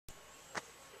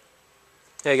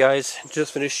Hey guys,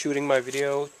 just finished shooting my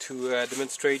video to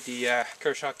demonstrate the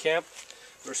Kershaw camp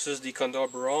versus the Condor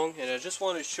Barong, and I just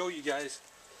wanted to show you guys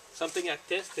something I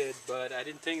tested, but I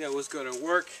didn't think that was gonna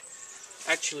work.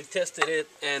 Actually tested it,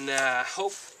 and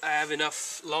hope I have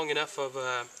long enough of.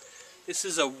 This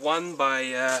is a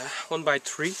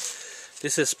 1x3.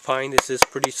 This is pine. This is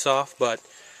pretty soft, but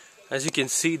as you can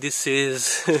see, this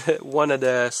is one of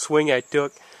the swing I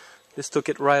took. This took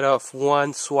it right off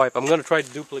one swipe. I'm gonna try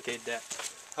to duplicate that.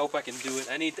 Hope I can do it.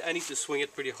 I need to swing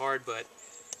it pretty hard, but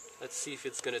let's see if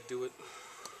it's gonna do it.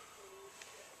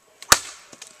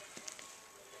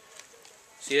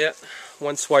 See that?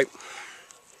 One swipe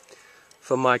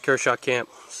from my Kershaw camp.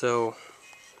 So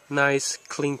nice,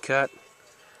 clean cut.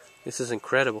 This is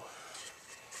incredible.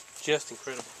 Just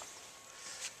incredible.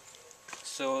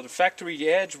 So the factory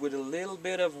edge with a little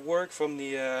bit of work from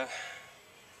the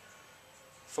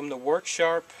work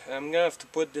sharp. I'm gonna have to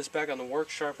put this back on the work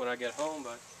sharp when I get home,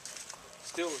 but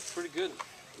still it's pretty good.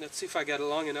 Let's see if I got it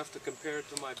long enough to compare it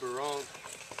to my Barong.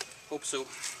 Hope so.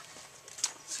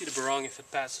 See the Barong if it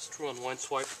passes through on one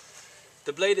swipe.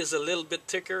 The blade is a little bit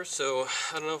thicker, so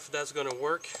I don't know if that's gonna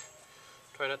work.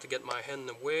 Try not to get my hand in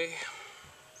the way.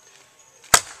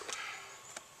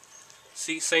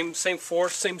 See, same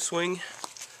force, same swing.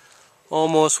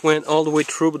 Almost went all the way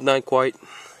through, but not quite.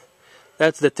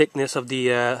 That's the thickness of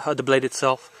the blade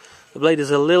itself. The blade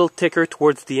is a little thicker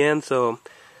towards the end, so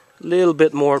a little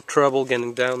bit more trouble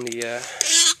getting down the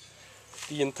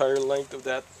entire length of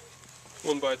that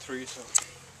 1x3. So,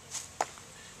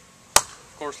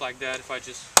 of course, like that, if I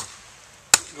just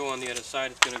go on the other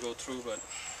side, it's gonna go through. But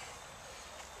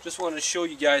just wanted to show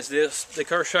you guys this, the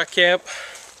Kershaw Camp.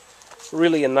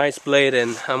 Really a nice blade,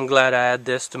 and I'm glad I add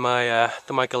this to my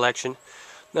collection.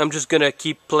 I'm just gonna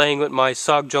keep playing with my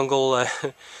sock jungle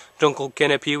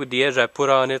canopy with the edge I put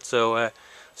on it. So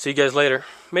see you guys later.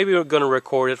 Maybe we're gonna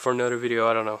record it for another video.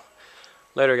 I don't know.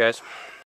 Later, guys.